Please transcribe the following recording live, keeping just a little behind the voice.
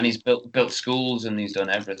he's built schools and he's done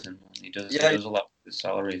everything. He does a lot with his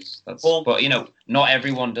salaries. But not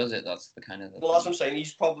everyone does it. That's the kind of. Well, that's what I'm saying.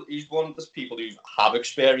 He's one of those people who have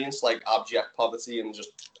experienced like abject poverty and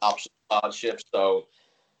just absolute hardship. So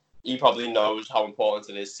he probably knows how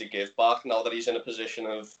important it is to give back now that he's in a position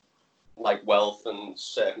of like wealth and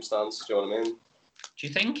circumstance. Do you know what I mean? Do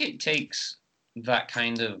you think it takes that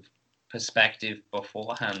kind of perspective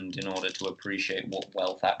beforehand in order to appreciate what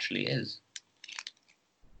wealth actually is?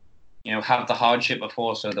 Have the hardship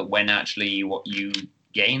before so that when actually you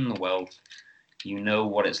gain the wealth, you know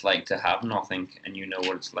what it's like to have nothing and you know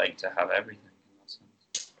what it's like to have everything.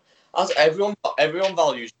 As everyone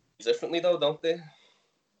values differently though, don't they?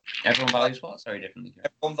 Everyone values what? Sorry, differently.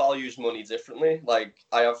 Everyone values money differently. Like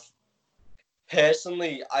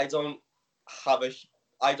personally, I don't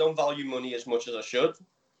value money as much as I should.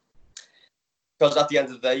 Because at the end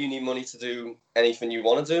of the day, you need money to do anything you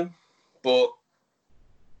want to do. But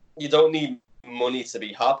you don't need money to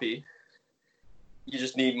be happy. You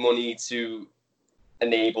just need money to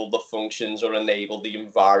enable the functions or enable the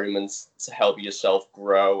environment to help yourself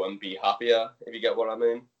grow and be happier, if you get what I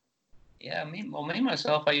mean. Yeah, me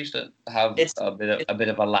myself, I used to have a bit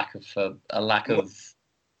of a lack of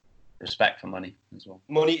respect for money as well.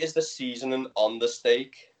 Money is the seasoning on the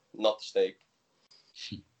steak, not the steak.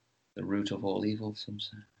 The root of all evil, some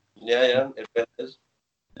say. Yeah, it is.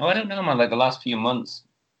 No, I don't know, man. Like the last few months,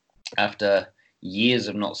 after years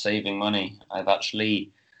of not saving money, I've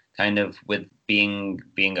actually kind of, with being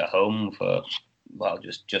at home for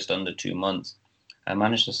just under 2 months, I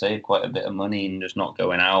managed to save quite a bit of money and just not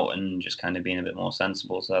going out and just kind of being a bit more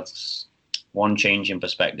sensible. So that's one change in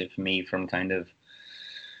perspective for me, from kind of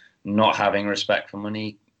not having respect for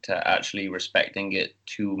money to actually respecting it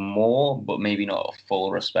to more, but maybe not a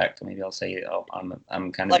full respect. Or maybe I'll say,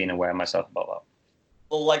 I'm kind of being aware of myself about that.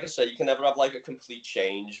 Well, like I said, you can never have like a complete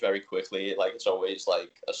change very quickly. Like it's always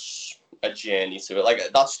like a journey to it.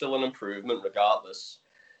 Like that's still an improvement regardless.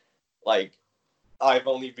 Like I've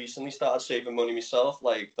only recently started saving money myself,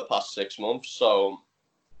 like the past 6 months. So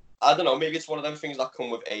I don't know, maybe it's one of them things that come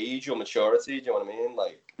with age or maturity. Do you know what I mean?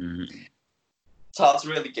 Like It's hard to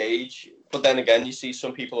really gauge. But then again, you see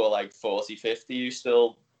some people who are like 40, 50 who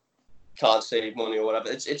still can't save money or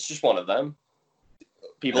whatever. It's just one of them.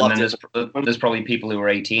 People. And then there's probably people who are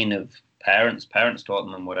 18 of parents taught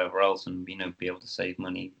them and whatever else, and be able to save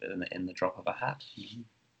money in the drop of a hat.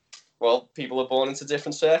 Well, people are born into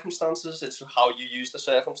different circumstances. It's how you use the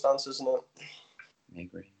circumstances, isn't it? I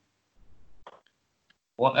agree.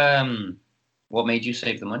 What made you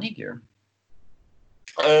save the money, Kieran?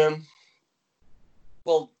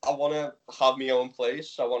 Well, I want to have my own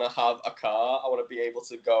place. I want to have a car. I want to be able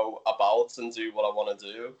to go about and do what I want to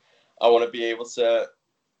do. I want to be able to,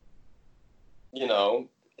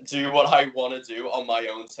 do what I want to do on my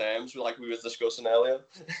own terms, like we were discussing earlier.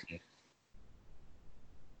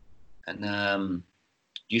 And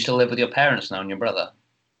you still live with your parents now and your brother?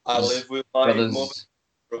 I live with my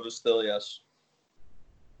brother still, yes.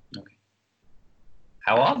 Okay.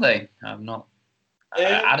 How are they?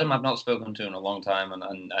 Adam, I've not spoken to in a long time,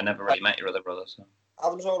 and I never really met your other brother. So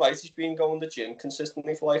Adam's all right. He's been going to the gym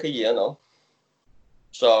consistently for like a year now.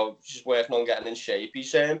 So he's working on getting in shape.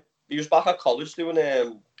 He was back at college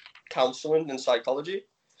doing counselling and psychology.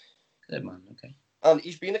 Good man, okay. And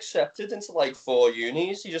he's been accepted into like 4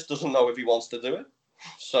 unis. He just doesn't know if he wants to do it.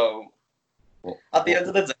 So at the end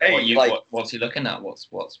of the day, what's he looking at?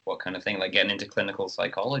 What kind of thing? Like getting into clinical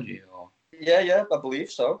psychology, or? Yeah, I believe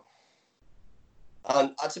so.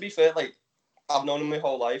 And to be fair, like I've known him my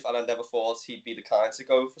whole life, and I never thought he'd be the kind to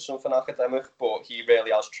go for something academic. But he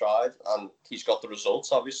really has tried, and he's got the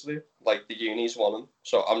results. Obviously, like the uni's won him,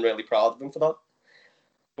 so I'm really proud of him for that.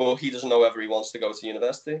 But he doesn't know whether he wants to go to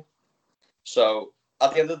university. So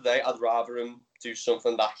at the end of the day, I'd rather him do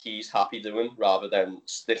something that he's happy doing rather than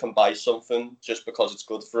sticking by something just because it's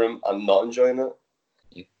good for him and not enjoying it.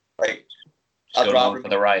 Yeah. Like, I'd rather him for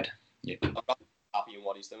the ride. Yeah. I'm happy in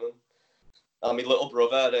what he's doing. And my little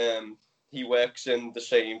brother, he works in the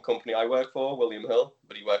same company I work for, William Hill,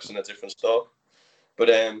 but he works in a different store. But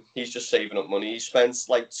he's just saving up money. He spent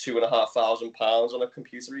like £2,500 on a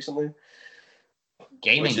computer recently.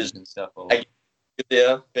 Gaming and stuff.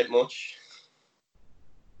 Yeah, a bit much.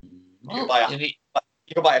 Well, you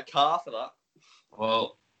can buy a car for that.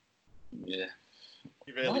 Well, yeah.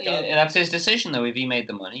 You really can. That's his decision, though. If he made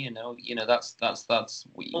the money, that's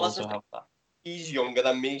we also have that. He's younger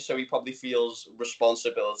than me, so he probably feels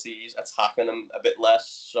responsibilities attacking him a bit less,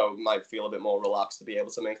 so might feel a bit more relaxed to be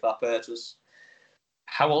able to make that purchase.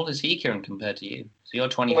 How old is he, Kieran, compared to you? So you're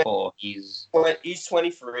 24. He's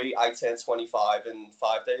 23. I turn 25 in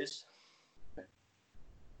 5 days.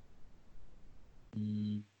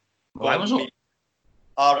 Well, I was.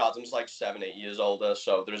 Our Adam's like 7-8 years older,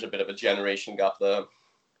 so there is a bit of a generation gap there.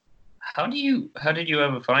 How did you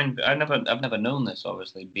ever find? I've never known this.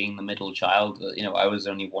 Obviously, being the middle child, I was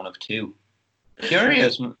only one of two.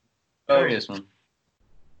 Curious, curious one.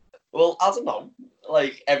 Well, I don't know.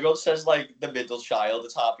 Like everyone says, like the middle child,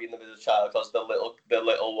 it's hard being the middle child because the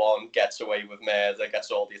little one gets away with murder, gets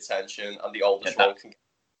all the attention, and the oldest one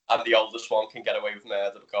can get away with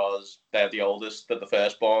murder because they're the oldest, they're the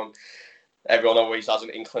firstborn. Everyone always has an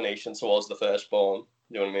inclination towards the firstborn.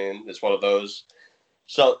 You know what I mean? It's one of those.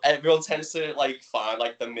 So everyone tends to like find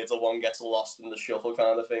like the middle one gets lost in the shuffle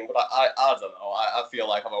kind of thing. But I don't know. I feel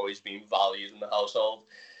like I've always been valued in the household.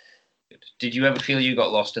 Did you ever feel you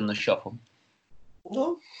got lost in the shuffle?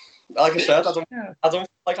 No, like I said, I don't feel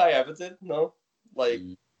like I ever did. No, like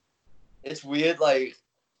it's weird. Like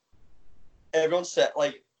everyone said,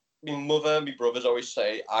 like my mother and my brothers always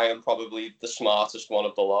say, I am probably the smartest one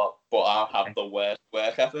of the lot, but I have the worst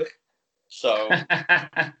work ethic. So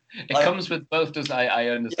it comes with both. Does I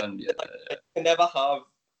understand? Yeah, you can never have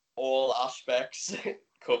all aspects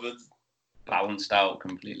covered, balanced out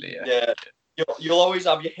completely. Yeah. You'll always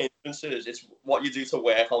have your hindrances. It's what you do to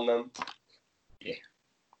work on them. Yeah.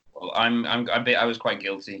 Well, I was quite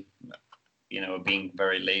guilty, of being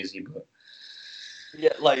very lazy, but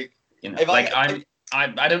yeah, like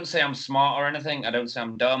I don't say I'm smart or anything. I don't say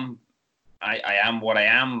I'm dumb. I am what I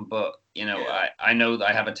am, but I know that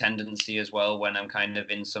I have a tendency as well when I'm kind of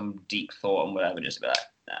in some deep thought and whatever, just be like,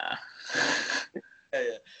 nah.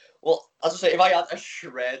 Yeah. Well, as I say, if I had a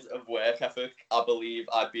shred of work ethic, I believe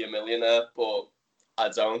I'd be a millionaire, but I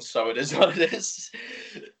don't, so it is what it is.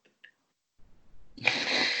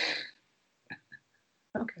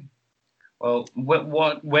 Okay. Well,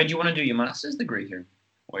 where do you want to do your master's degree here?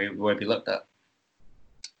 Where have you looked at?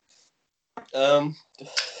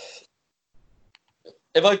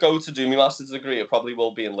 If I go to do my master's degree, it probably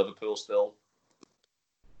will be in Liverpool still.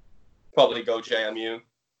 Probably go JMU.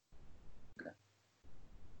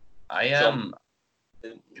 I am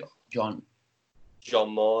John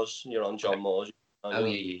Moores. You're on John Moores. Oh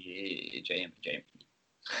yeah. JMU.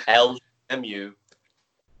 LMU.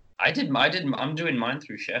 I'm doing mine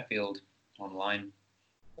through Sheffield online.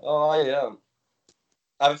 Oh yeah.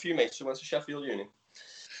 I have a few mates who went to Sheffield Uni.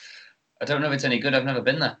 I don't know if it's any good. I've never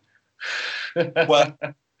been there. Well,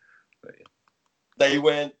 they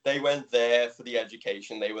went there for the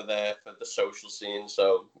education. They were there for the social scene.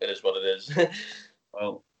 So it is what it is.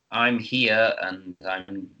 Well, I'm here and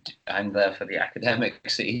I'm there for the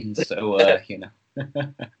academic scene. So if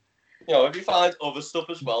you find other stuff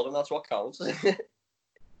as well, then that's what counts. When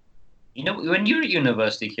you were at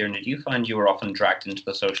university, Kieran, did you find you were often dragged into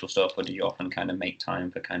the social stuff, or did you often kind of make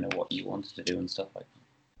time for kind of what you wanted to do and stuff like that?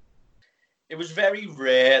 It was very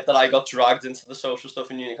rare that I got dragged into the social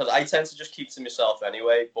stuff in uni because I tend to just keep to myself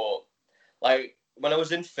anyway. But like when I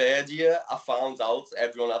was in third year, I found out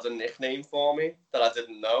everyone had a nickname for me that I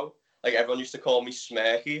didn't know. Like everyone used to call me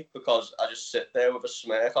Smirky because I just sit there with a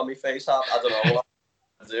smirk on my face. I don't know what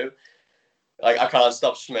I do. Like I can't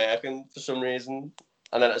stop smirking for some reason.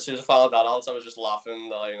 And then as soon as I found that out, I was just laughing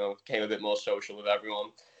that I, became a bit more social with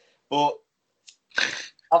everyone. But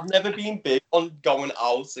I've never been big on going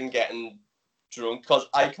out and getting drunk because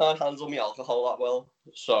I can't handle my alcohol that well.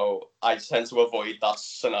 So I tend to avoid that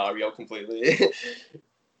scenario completely.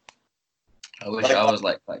 I wish I was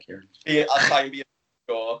like that here. I try and be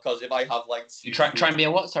mature because if I have like you try and be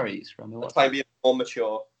a what? Sorry, I try and be more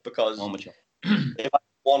mature because more mature. If I have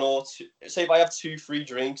one or two, say if I have 2-3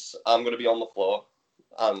 drinks, I'm going to be on the floor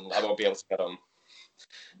and I won't be able to get on.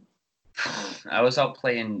 I was out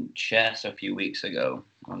playing chess a few weeks ago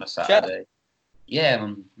on a Saturday. Chess? Yeah,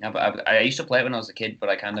 I used to play it when I was a kid, but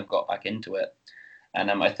I kind of got back into it.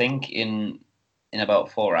 And I think in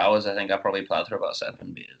about 4 hours, I think I probably plowed through about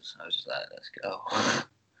 7 beers. I was just like, let's go.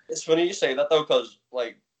 It's funny you say that though, because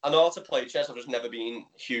like I know how to play chess. I've just never been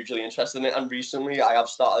hugely interested in it, and recently I have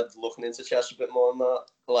started looking into chess a bit more. On that,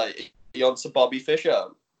 like, you onto Bobby Fischer?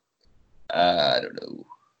 I don't know.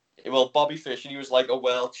 Well, Bobby Fischer, he was like a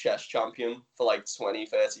world chess champion for like 20,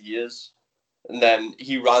 30 years. And then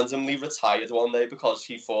he randomly retired one day because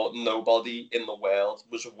he thought nobody in the world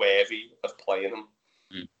was worthy of playing him.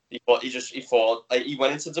 Mm. He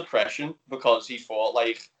went into depression because he thought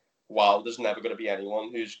like, wow, there's never going to be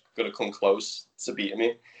anyone who's going to come close to beating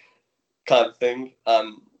me, kind of thing.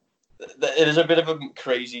 It is a bit of a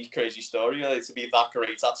crazy story, like, to be that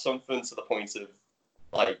great at something to the point of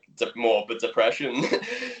like morbid depression.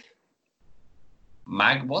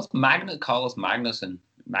 What's Carlos Magnuson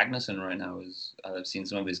right now is I've seen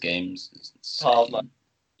some of his games. I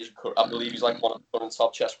believe he's like one of the current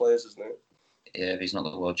top chess players, isn't he? if he's not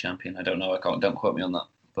the world champion. I don't know. Don't quote me on that.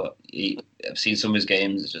 But I've seen some of his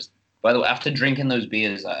games. It's just, by the way, after drinking those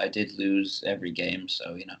beers, I did lose every game.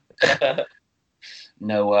 So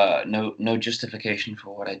no justification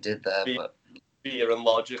for what I did there. But beer and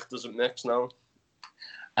logic doesn't mix now.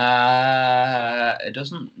 It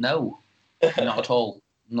doesn't. No, not at all.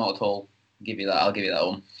 Not at all. I'll give you that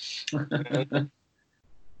one.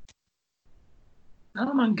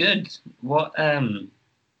 Oh man, good. What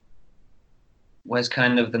where's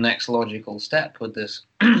kind of the next logical step with this?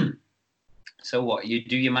 So what, you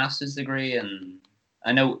do your master's degree, and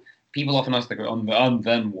I know people often ask and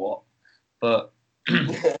then what? But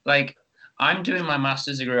like, I'm doing my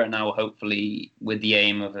master's degree right now, hopefully with the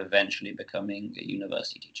aim of eventually becoming a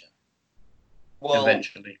university teacher. Well,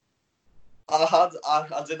 eventually.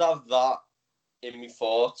 I did have that in my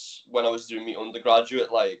thoughts when I was doing my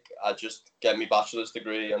undergraduate. Like, I'd just get my bachelor's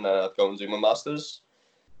degree and then I'd go and do my master's.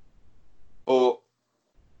 But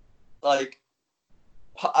like,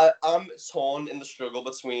 I'm torn in the struggle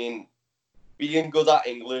between being good at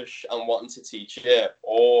English and wanting to teach it,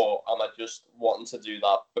 or am I just wanting to do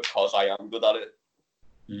that because I am good at it?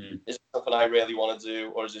 Is it something I really want to do,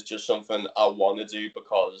 or is it just something I want to do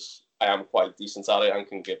because I am quite decent at it and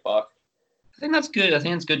can give back? I think that's good. I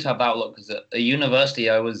think it's good to have that outlook, because at university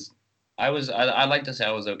I like to say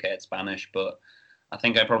I was okay at Spanish, but I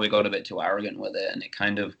think I probably got a bit too arrogant with it, and it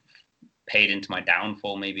kind of paid into my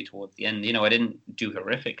downfall maybe towards the end. I didn't do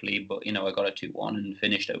horrifically, but I got a 2-1 and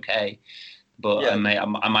finished okay. But yeah. I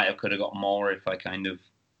might have could have got more if I kind of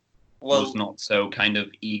was not so kind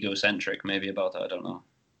of egocentric maybe about it. I don't know.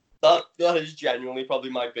 That is genuinely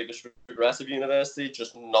probably my biggest regret of university,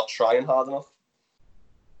 just not trying hard enough.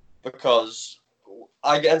 Because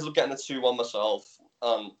I ended up getting a 2-1 myself,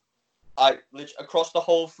 and across the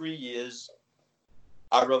whole 3 years,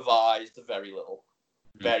 I revised very little.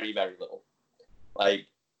 Very, very little. Like,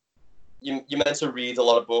 you're meant to read a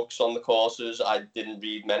lot of books on the courses. I didn't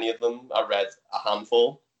read many of them. I read a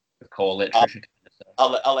handful. Core literature.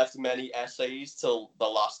 I left many essays till the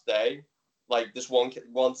last day. Like, this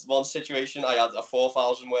one situation, I had a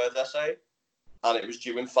 4,000-word essay, and it was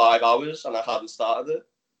due in 5 hours, and I hadn't started it.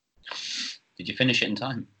 Did you finish it in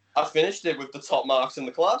time? I finished it with the top marks in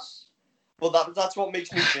the class. But that's what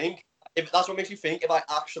makes me think. If I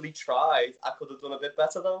actually tried, I could have done a bit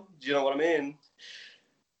better, though. Do you know what I mean?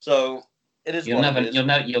 So it is. You'll never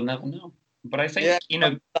know. But I think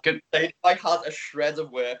if I had a shred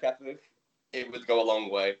of work ethic, it would go a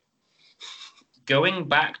long way. Going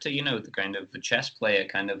back to the kind of the chess player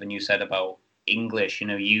and you said about English,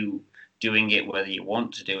 you doing it whether you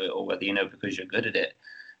want to do it or whether because you're good at it.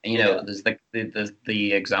 And there's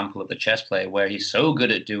the example of the chess player where he's so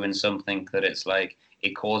good at doing something that it's like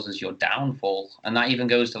it causes your downfall, and that even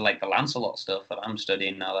goes to like the Lancelot stuff that I'm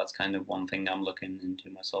studying now. That's kind of one thing I'm looking into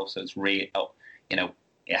myself. So it's really,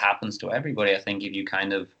 it happens to everybody. I think if you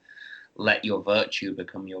kind of let your virtue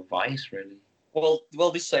become your vice, really. Well,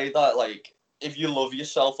 they say that like if you love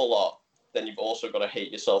yourself a lot, then you've also got to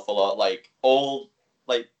hate yourself a lot. Like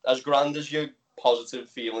as grand as your positive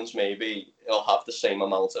feelings may be, it'll have the same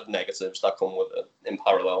amount of negatives that come with it in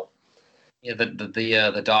parallel. Yeah,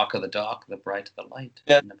 the darker the dark, the brighter the light.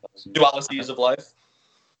 Yeah, dualities of life.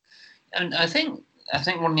 And I think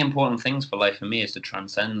one of the important things for life for me is to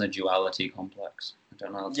transcend the duality complex. I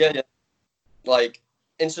don't know. Yeah. Like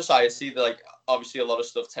in society, like obviously a lot of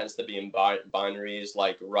stuff tends to be in binaries,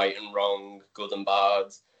 like right and wrong, good and bad,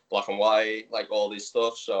 black and white, like all this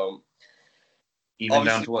stuff. So even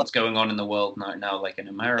down to what's going on in the world now, like in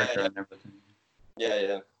America and everything.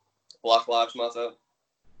 Yeah. Black Lives Matter.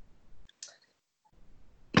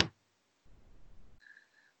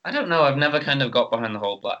 I don't know. I've never kind of got behind the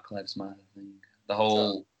whole Black Lives Matter thing, the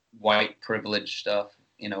whole white privilege stuff.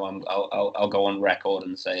 I'll go on record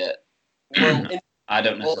and say it. Well, I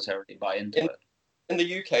don't necessarily buy into it. In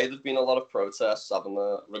the UK, there's been a lot of protests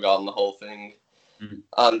regarding the whole thing,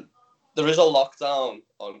 and there is a lockdown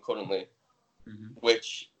on currently,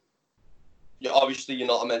 which obviously you're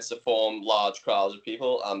not meant to form large crowds of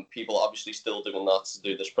people, and people are obviously still doing that to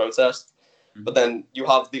do this protest. But then you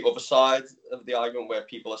have the other side of the argument where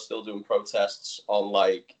people are still doing protests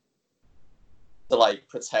to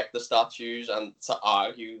protect the statues and to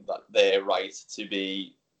argue that they're right to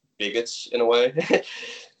be bigots in a way.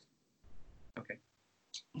 Okay.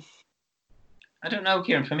 I don't know,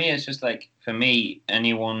 Kieran. For me, it's just like,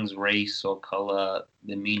 anyone's race or color,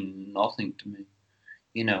 they mean nothing to me.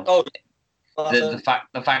 The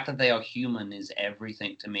fact that they are human is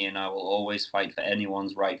everything to me, and I will always fight for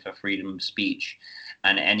anyone's right for freedom of speech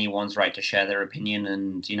and anyone's right to share their opinion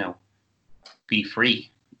and be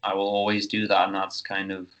free. I will always do that, and that's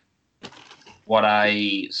kind of what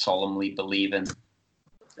I solemnly believe in.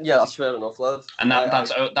 Yeah, that's fair enough, lad. And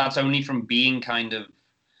that's only from being kind of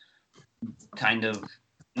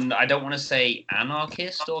I don't want to say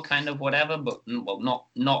anarchist or kind of whatever, but not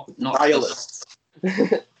Nihilist.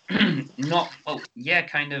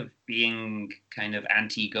 kind of being kind of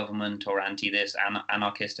anti-government or anti this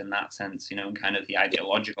anarchist in that sense, kind of the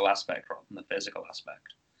ideological aspect rather than the physical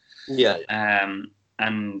aspect. Yeah.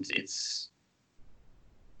 And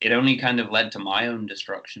it only kind of led to my own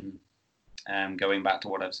destruction. Going back to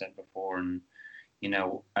what I've said before, and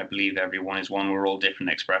I believe everyone is one. We're all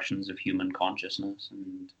different expressions of human consciousness,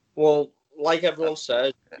 and like everyone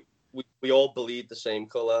says, we all bleed the same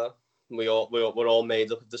color. We're all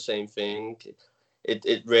made up of the same thing.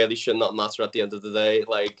 It really should not matter at the end of the day.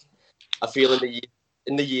 Like, I feel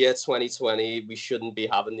in the year 2020, we shouldn't be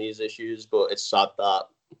having these issues, but it's sad that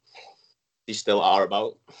they still are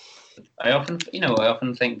about. I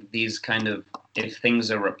often think these kind of, if things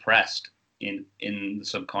are repressed in the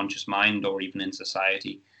subconscious mind or even in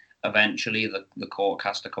society, eventually the cork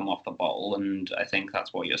has to come off the bottle, and I think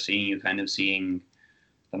that's what you're seeing. You're kind of seeing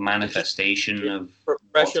the manifestation of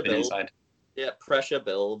what's been inside. Yeah, pressure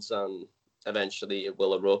builds, and eventually it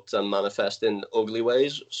will erupt and manifest in ugly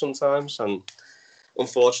ways sometimes. And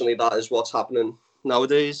unfortunately, that is what's happening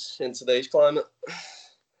nowadays in today's climate.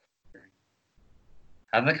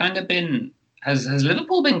 Have there kind of been? Has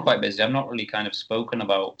Liverpool been quite busy? I've not really kind of spoken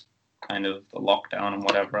about kind of the lockdown and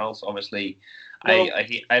whatever else. Obviously,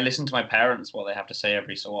 I listen to my parents what they have to say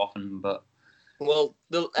every so often, but the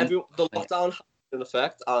lockdown had an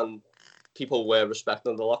effect, and people were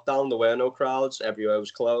respecting the lockdown. There were no crowds. Everywhere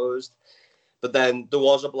was closed. But then there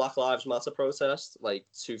was a Black Lives Matter protest like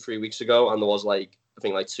 2-3 weeks ago, and there was I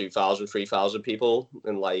think 2,000, 3,000 people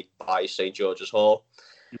in by St. George's Hall.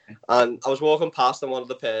 Okay. And I was walking past, and one of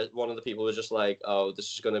the people was just like, "Oh,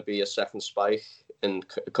 this is going to be a second spike in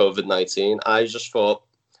COVID-19." I just thought,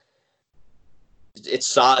 it's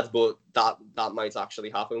sad, but that might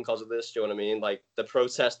actually happen because of this. Do you know what I mean? Like, they're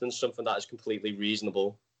protesting something that is completely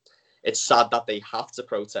reasonable. It's sad that they have to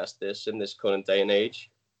protest this in this current day and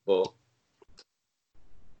age, but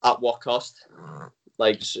at what cost?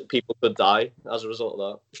 Like, people could die as a result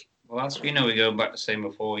of that. Well, that's, we go back to saying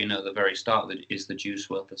before, the very start, that is the juice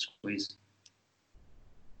worth the squeeze.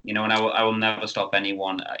 And I will never stop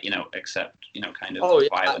anyone, except, kind of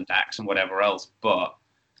violent acts and whatever else. But,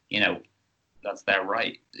 that's their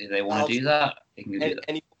right. If they want to do that, they can do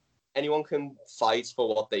that. Anyone can fight for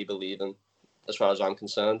what they believe in, as far as I'm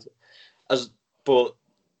concerned. But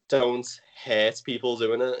don't hurt people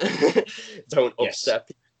doing it. Don't upset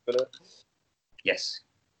people doing it. Yes.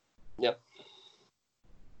 Yeah.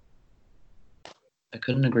 I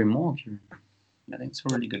couldn't agree more. I think it's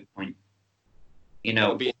a really good point. Being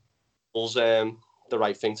the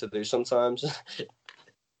right thing to do sometimes.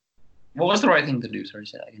 What was the right thing to do? Sorry,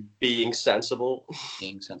 say that again. Being sensible.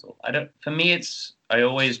 Being sensible. For me, I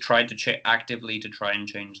always tried to actively to try and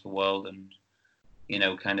change the world, and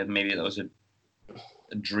kind of maybe that was a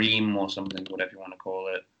dream or something, whatever you want to call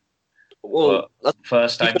it. Well,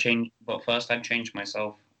 first I've changed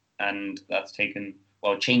myself, and that's taken.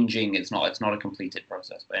 Well, changing, it's not a completed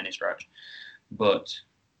process by any stretch, but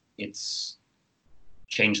it's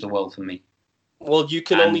changed the world for me. Well, you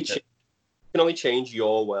can only change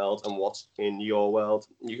your world and what's in your world.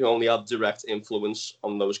 You can only have direct influence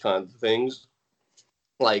on those kind of things.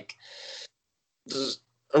 Like, I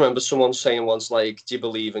remember someone saying once, do you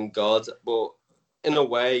believe in God? But in a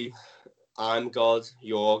way, I'm God,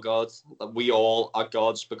 you're God. We all are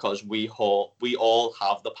gods because we all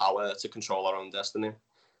have the power to control our own destiny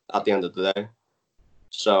at the end of the day.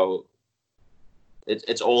 So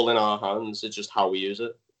it's all in our hands. It's just how we use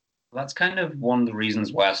it. That's kind of one of the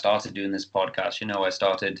reasons why I started doing this podcast. I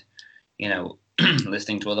started,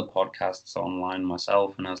 listening to other podcasts online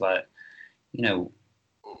myself, and I was like,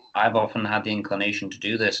 I've often had the inclination to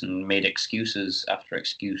do this and made excuses after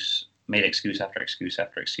excuse, made excuse after excuse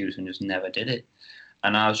after excuse, and just never did it.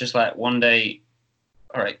 And I was just like, one day,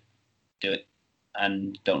 all right, do it,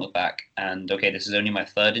 and don't look back. And okay, this is only my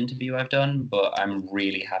third interview I've done, but I'm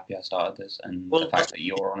really happy I started this, and the fact that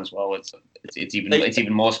you're on as well, it's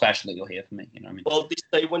even more special that you're here for me. You know what I mean? Well, they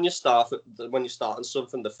say when you're starting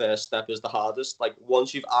something, the first step is the hardest. Like,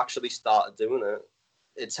 once you've actually started doing it,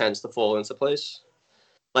 it tends to fall into place.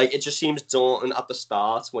 Like, it just seems daunting at the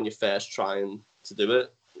start when you're first trying to do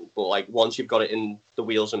it, but once you've got it in the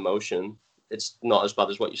wheels in motion, it's not as bad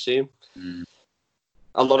as what you see.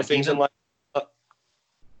 A lot of things in life.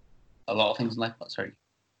 A lot of things in life. Sorry.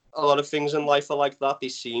 A lot of things in life are like that. They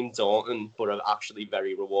seem daunting, but are actually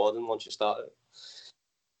very rewarding once you start it.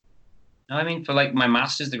 No, I mean, for like my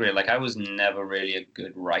master's degree, like I was never really a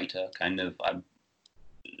good writer. I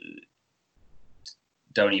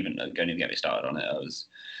don't even get me started on it. I was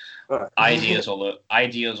ideas all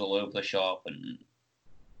over the shop and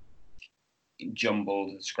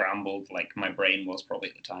jumbled and scrambled, like my brain was probably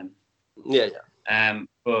at the time. Yeah.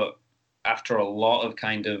 But after a lot of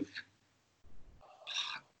kind of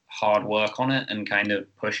hard work on it and kind of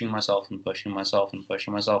pushing myself, and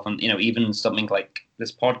even something like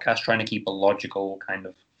this podcast, trying to keep a logical kind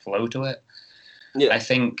of flow to it. Yeah. I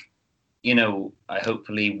think, I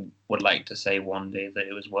hopefully would like to say one day that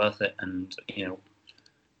it was worth it. And,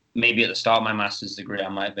 maybe at the start of my master's degree, I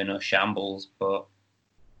might have been a shambles, but,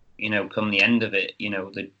 come the end of it,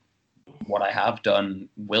 what I have done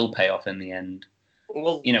will pay off in the end.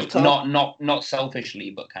 Well, not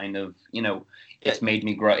selfishly, but kind of, it's made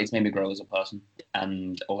me grow. It's made me grow as a person,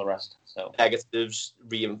 and all the rest. So negatives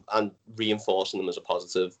and reinforcing them as a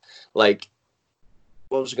positive. Like,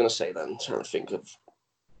 what was I going to say then? I'm trying to think of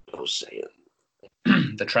what I was saying.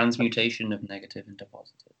 The transmutation of negative into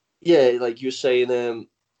positive. Yeah, like you were saying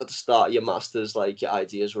at the start of your masters, like your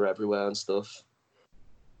ideas were everywhere and stuff.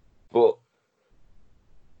 But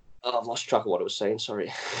I've lost track of what I was saying.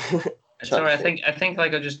 Sorry. Sorry, I think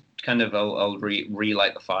like I'll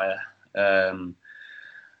relight the fire.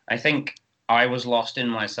 I think I was lost in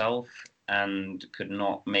myself and could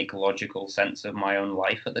not make logical sense of my own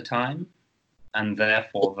life at the time, and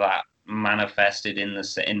therefore that manifested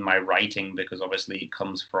in my writing, because obviously it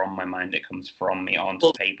comes from my mind, it comes from me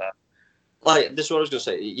onto paper. Like, this is what I was going to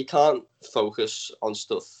say. You can't focus on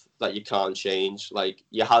stuff that you can't change. Like,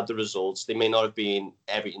 you had the results. They may not have been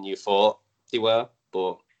everything you thought they were,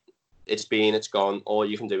 but it's gone. All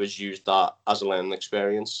you can do is use that as a learning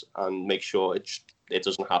experience and make sure it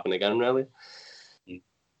doesn't happen again, really.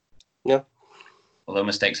 Yeah. Although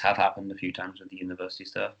mistakes have happened a few times with the university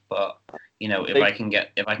stuff, but if I can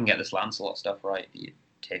get this Lancelot stuff right, you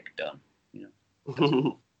tick done.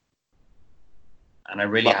 And I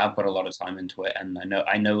really have put a lot of time into it, and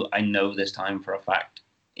I know this time for a fact.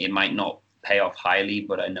 It might not pay off highly,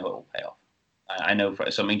 but I know it will pay off. I know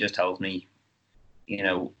something just tells me,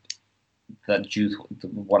 that juice,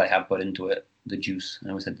 what I have put into it, the juice. I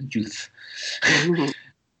always said the juice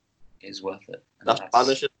is worth it. That's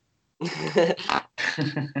Spanish.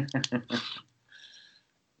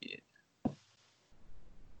 Yeah.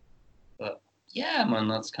 But yeah, man,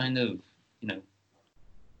 that's kind of,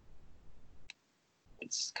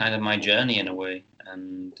 it's kind of my journey in a way.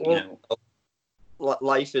 And,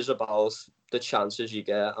 life is about the chances you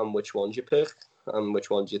get and which ones you pick and which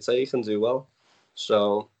ones you take and do well.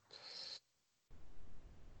 So,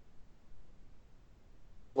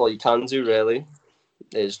 what you can do really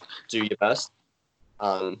is do your best,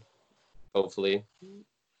 and hopefully,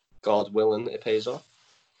 God willing, it pays off.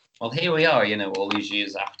 Well, here we are, all these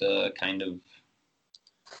years after kind of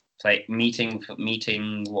like meeting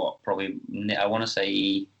what, probably, I want to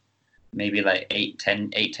say maybe like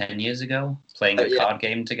 10 years ago, playing a card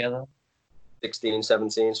game together. 16,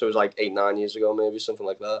 17, so it was like 8-9 years ago, maybe, something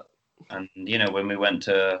like that. And, when we went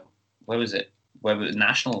to, where was it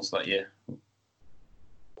Nationals that year?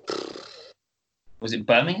 Was it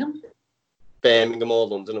Birmingham? Birmingham or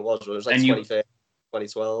London, it was like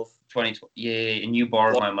 2012. Yeah, and you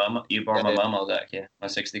borrowed my Momo deck, my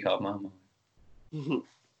 60 card Momo.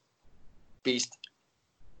 Beast.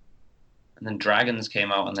 And then Dragons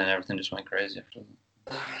came out, and then everything just went crazy after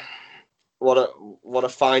that. What a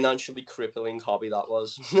financially crippling hobby that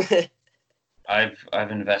was.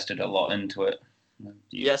 I've invested a lot into it.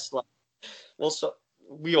 Yes, so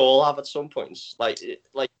we all have at some points. Like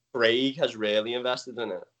Craig has really invested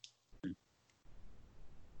in it.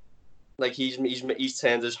 Like he's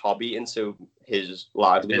turned his hobby into his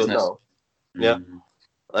livelihood now. Yeah.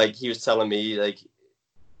 Like he was telling me, like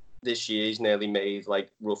this year he's nearly made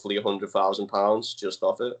like roughly £100,000 just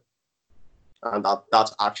off it, and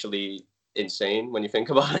that's actually insane when you think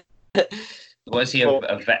about it. Was he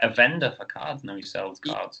a vendor for cards? No, he sells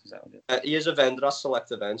cards. Is that what it is? He is a vendor at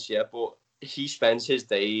select events, yeah, but he spends his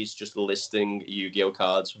days just listing Yu-Gi-Oh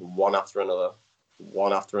cards one after another.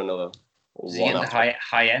 Does he get the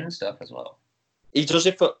high-end stuff as well? He does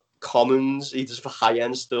it for commons, he does it for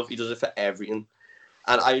high-end stuff, he does it for everything.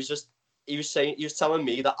 And he was telling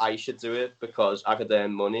me that I should do it because I could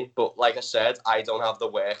earn money. But like I said, I don't have the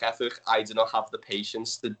work ethic. I do not have the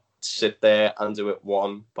patience to sit there and do it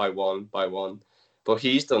one by one by one. But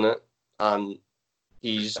he's done it, and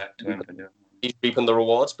he's reaping the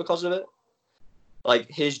rewards because of it. Like,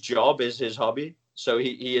 his job is his hobby, so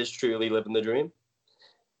he is truly living the dream.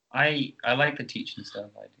 I like the teaching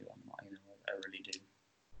stuff. I do. I really do.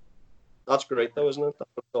 That's great, though, isn't it?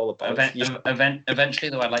 That's what it's all about. Eventually,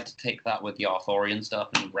 though, I'd like to take that with the Arthurian stuff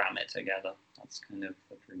and ram it together. That's kind of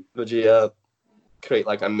the dream. Would you create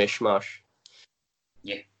like a mishmash?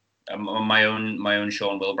 Yeah, my own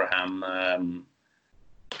Sean Wilbraham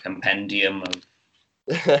compendium of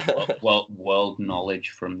world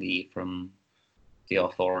knowledge from the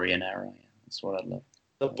Arthurian era. Yeah, that's what I'd love.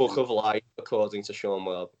 The Book of Life, according to Sean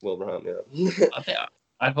Wilbraham. Yeah.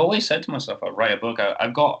 I've always said to myself, I'll write a book.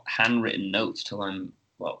 I've got handwritten notes till I'm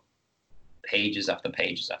pages after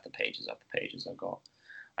pages after pages after pages.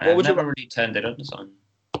 I've never really turned it into something.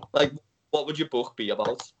 Like, what would your book be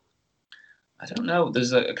about? I don't know.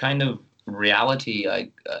 There's a kind of reality,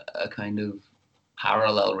 like a kind of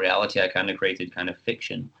parallel reality. I kind of created kind of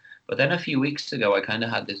fiction. But then a few weeks ago, I kind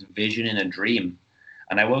of had this vision in a dream.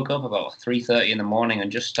 And I woke up about 3:30 in the morning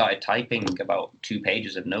and just started typing about 2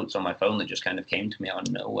 pages of notes on my phone that just kind of came to me out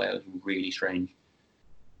of nowhere. It was really strange.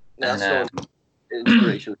 That's so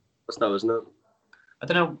inspiration, though, isn't it? I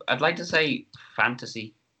don't know. I'd like to say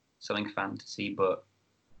fantasy, something fantasy, but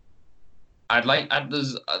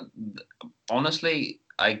honestly,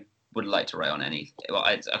 I would like to write on anything. Well,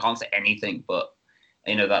 I can't say anything, but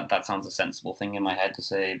that sounds a sensible thing in my head to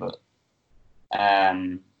say. But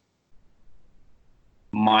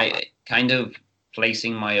my kind of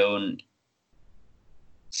placing my own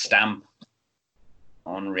stamp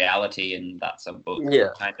on reality, and that's a book. Yeah.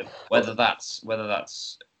 Kind of whether that's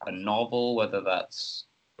a novel, whether that's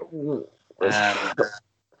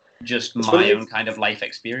just my own kind of life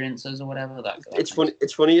experiences or whatever. It's funny.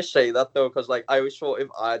 It's funny you say that though, because like I always thought if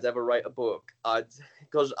I'd ever write a book,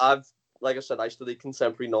 because like I said, I studied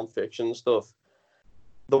contemporary nonfiction stuff.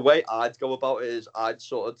 The way I'd go about it is I'd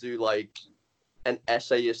sort of do like an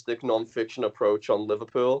essayistic nonfiction approach on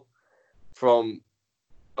Liverpool from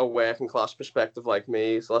a working class perspective like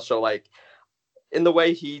me. So like in the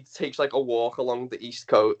way he takes like a walk along the east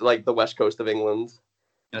coast, like the west coast of England.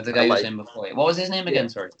 The guy you were saying before. What was his name again?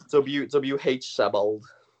 Sorry. W.H. Sebald.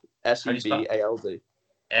 Sebald.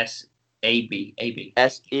 S-A-B.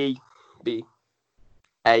 S-E-B-A-L-D.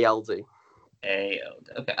 Okay.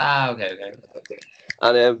 Okay.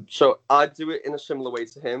 And so I'd do it in a similar way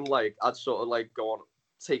to him. Like I'd sort of like go on,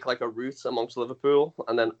 take like a route amongst Liverpool,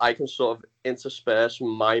 and then I can sort of intersperse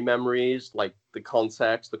my memories, like the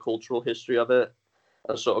context, the cultural history of it,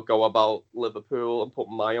 and sort of go about Liverpool and put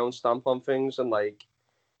my own stamp on things and like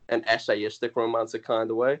an essayistic, romantic kind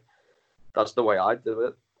of way. That's the way I do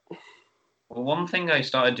it. Well, one thing I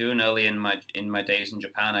started doing early in my days in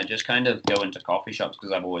Japan, I just kind of go into coffee shops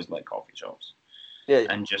because I've always liked coffee shops. Yeah.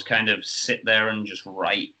 And just kind of sit there and just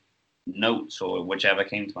write notes or whichever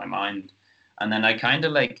came to my mind. And then I kind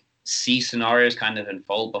of like see scenarios kind of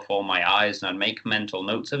unfold before my eyes, and I'd make mental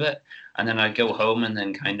notes of it. And then I'd go home and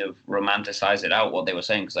then kind of romanticize it out, what they were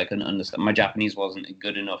saying, because I couldn't understand. My Japanese wasn't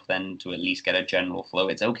good enough then to at least get a general flow.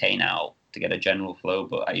 It's okay now to get a general flow,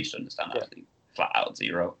 but I used to understand absolutely flat out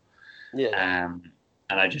zero. Yeah.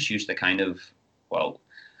 And I just used to kind of,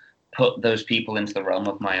 put those people into the realm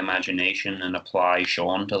of my imagination and apply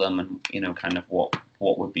Sean to them, and kind of what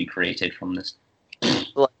would be created from this.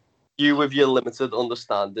 Like you, with your limited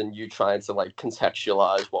understanding, you trying to like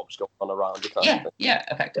contextualize what was going on around you. Yeah,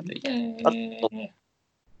 effectively. Yeah.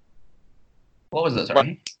 What was that?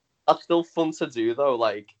 Sorry. That's still fun to do though.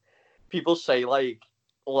 Like people say, like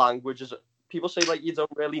language is. People say like you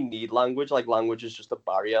don't really need language. Like language is just a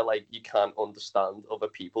barrier. Like you can't understand other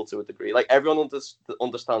people to a degree. Like everyone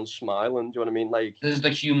understands smiling. Do you know what I mean? Like there's the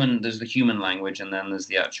human language, and then there's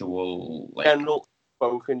the actual like general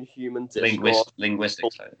spoken human discourse.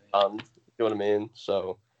 Linguistics. You know what I mean?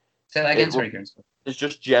 So say that again. Sorry, Kieran. It's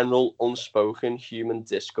just general unspoken human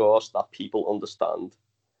discourse that people understand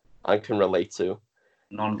and can relate to.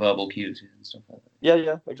 Non-verbal cues and stuff like that.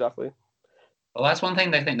 Yeah, exactly. Well, that's one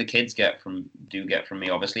thing I think the kids get from me.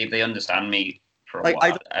 Obviously, if they understand me for a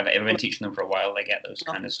while, I've been teaching them for a while, they get those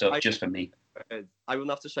kind of stuff just for me. I wouldn't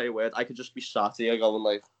have to say a word. I could just be sat here going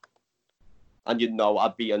like, and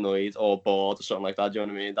I'd be annoyed or bored or something like that. Do you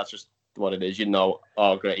know what I mean? That's just what it is.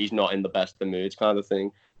 Oh great, he's not in the best of moods kind of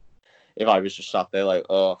thing. If I was just sat there like,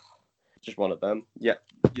 oh, just one of them. Yeah,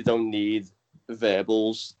 you don't need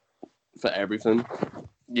verbals for everything.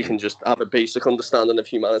 You can just have a basic understanding of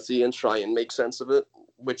humanity and try and make sense of it,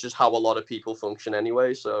 which is how a lot of people function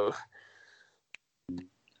anyway. So,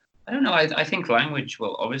 I don't know. I think language,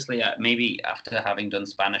 well, obviously, maybe after having done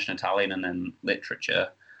Spanish and Italian and then literature,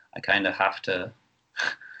 I kind of have to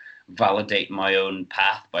validate my own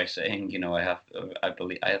path by saying, I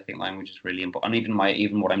think language is really important. And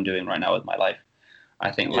even what I'm doing right now with my life,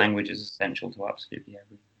 I think language is essential to absolutely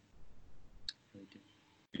everything.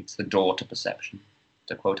 It's the door to perception.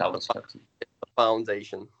 To quote Aldous Huxley. The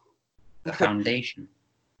foundation. The foundation.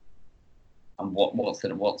 And what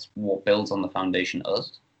builds on the foundation?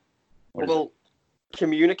 Us? Well,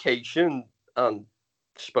 communication and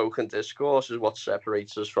spoken discourse is what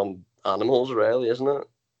separates us from animals, really, isn't it?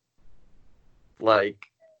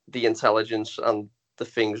 Like the intelligence and the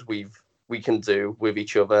things we can do with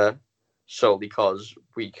each other solely because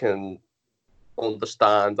we can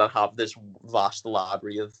understand and have this vast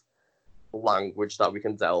library of language that we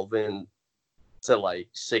can delve in to like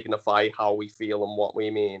signify how we feel and what we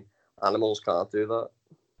mean. Animals can't do that.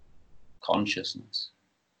 Consciousness.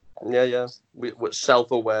 Yeah. We're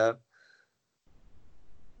self-aware.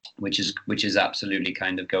 Which is absolutely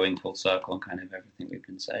kind of going full circle on kind of everything we've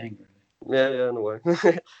been saying, really. Yeah, in a way.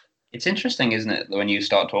 It's interesting, isn't it, when you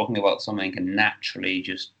start talking about something and naturally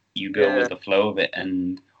just you go with the flow of it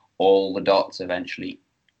and all the dots eventually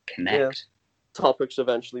connect. Yeah. Topics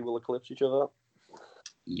eventually will eclipse each other.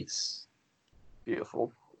 Yes.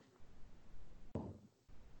 Beautiful.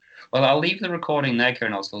 Well, I'll leave the recording there,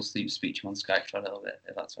 Kieran. I'll still speak to you on Skype for a little bit,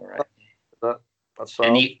 if that's all right. That's all.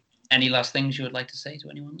 Any last things you would like to say to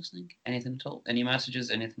anyone listening? Anything at all? Any messages?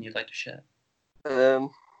 Anything you'd like to share?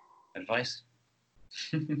 Advice?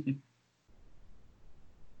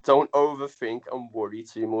 Don't overthink and worry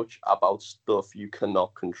too much about stuff you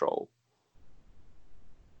cannot control.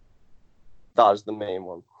 That is the main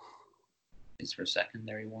one. Is there a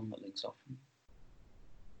secondary one that links off?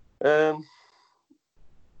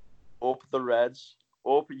 Up the Reds.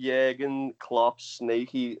 Up Jurgen Klopp's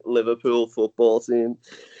snaky Liverpool football team.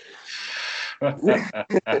 All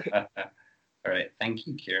right. Thank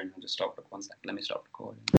you, Kieran. I'll just stop for 1 second. Let me stop recording.